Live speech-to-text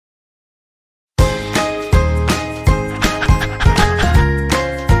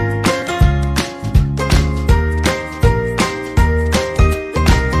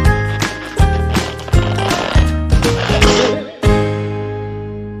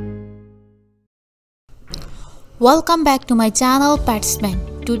Welcome back to my channel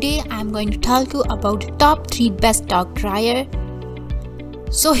Petsman. Today I am going to tell you about the top 3 best dog dryer.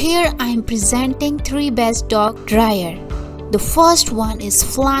 So here I am presenting 3 best dog dryer. The first one is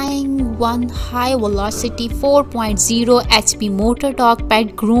Flying One High Velocity 4.0 HP Motor Dog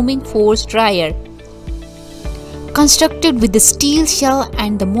Pet Grooming Force Dryer. Constructed with the steel shell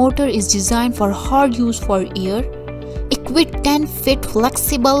and the motor is designed for hard use for air. Equipped 10 feet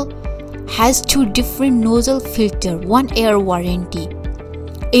flexible, has 2 different nozzle filter, 1 air warranty,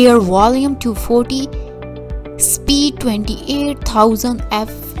 air volume 240, speed 28,000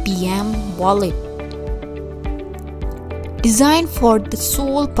 fpm wallet. Designed for the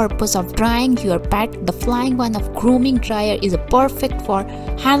sole purpose of drying your pet, the Flying One Grooming Dryer is perfect for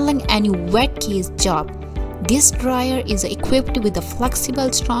handling any wet case job. This dryer is equipped with a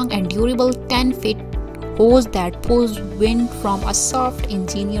flexible, strong and durable 10 feet hose that pulls wind from a soft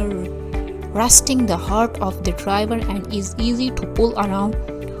engineered resting the heart of the driver and is easy to pull around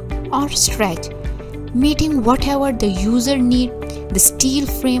or stretch, meeting whatever the user needs. The steel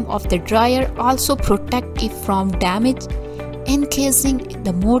frame of the dryer also protects it from damage, encasing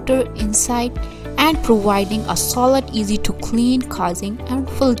the motor inside and providing a solid, easy to clean casing and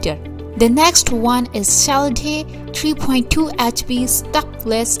filter. The next one is Shalde 3.2 HP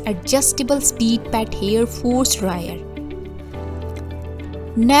Stuckless Adjustable Speed Pet Hair Force Dryer.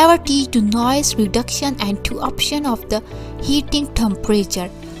 Never teach to noise reduction and 2 option of the heating temperature.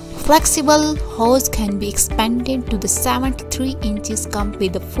 Flexible hose can be expanded to the 73 inches. Come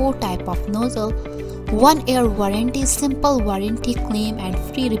with the 4 type of nozzle, 1 air warranty, simple warranty claim and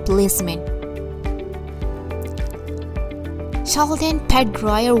free replacement. Sheldon Pet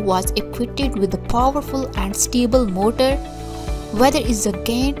Dryer was equipped with a powerful and stable motor. Whether it's a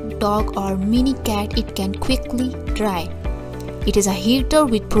giant dog or mini cat, it can quickly dry. It is a heater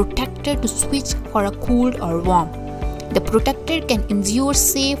with protector to switch for a cool or warm. The protector can ensure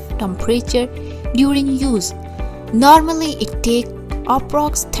safe temperature during use. Normally it takes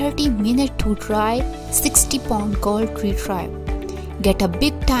approx 30 minutes to dry 60-pound gold retrieve. Get a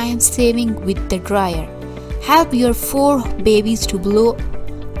big time saving with the dryer. Help your 4 babies to blow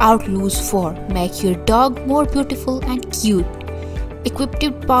out loose fur. Make your dog more beautiful and cute. Equipped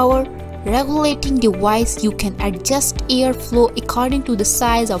with power regulating device, you can adjust airflow according to the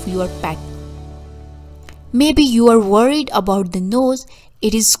size of your pet. Maybe you are worried about the noise.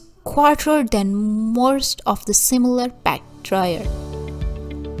 It is quieter than most of the similar pet dryer.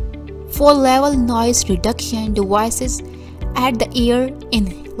 4 level noise reduction devices at the air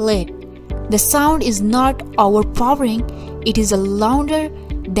inlet. The sound is not overpowering. It is louder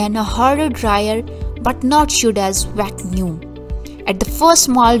than a harder dryer but not should as vacuum. At the first,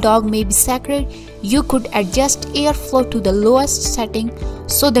 small dog may be sacred. You could adjust airflow to the lowest setting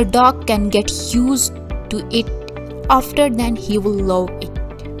so the dog can get used to it. After then, he will love it.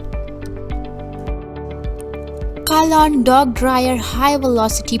 Kalon Dog Dryer High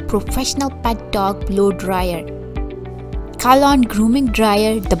Velocity Professional Pet Dog Blow Dryer. Kalon Grooming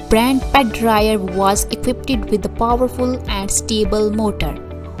Dryer, the brand pet dryer, was equipped with a powerful and stable motor.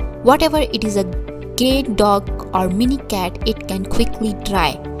 Whatever it is, a great dog or mini cat, it can quickly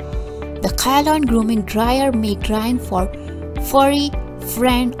dry. The Kalon Grooming Dryer makes drying for furry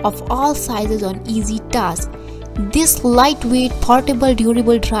friend of all sizes on easy task. This lightweight, portable,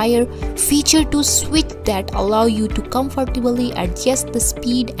 durable dryer features 2 switches that allow you to comfortably adjust the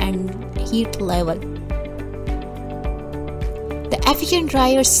speed and heat level. The efficient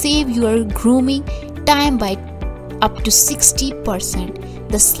dryer saves your grooming time by up to 60%.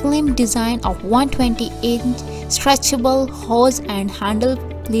 The slim design of 120-inch stretchable hose and handle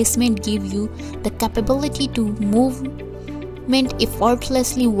placement give you the capability to movement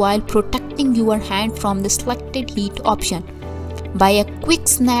effortlessly while protecting your hand from the selected heat option. By a quick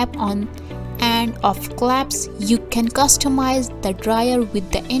snap on and off claps, you can customize the dryer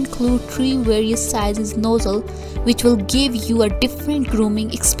with the include 3 various sizes nozzle, which will give you a different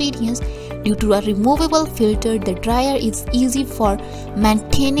grooming experience. Due to a removable filter, the dryer is easy for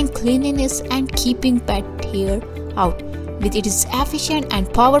maintaining cleanliness and keeping pet hair out. With its efficient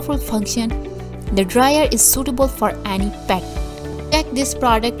and powerful function, the dryer is suitable for any pet. Check this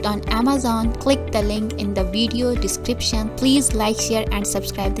product on Amazon. Click the link in the video description. Please like, share and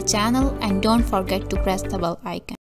subscribe the channel and don't forget to press the bell icon.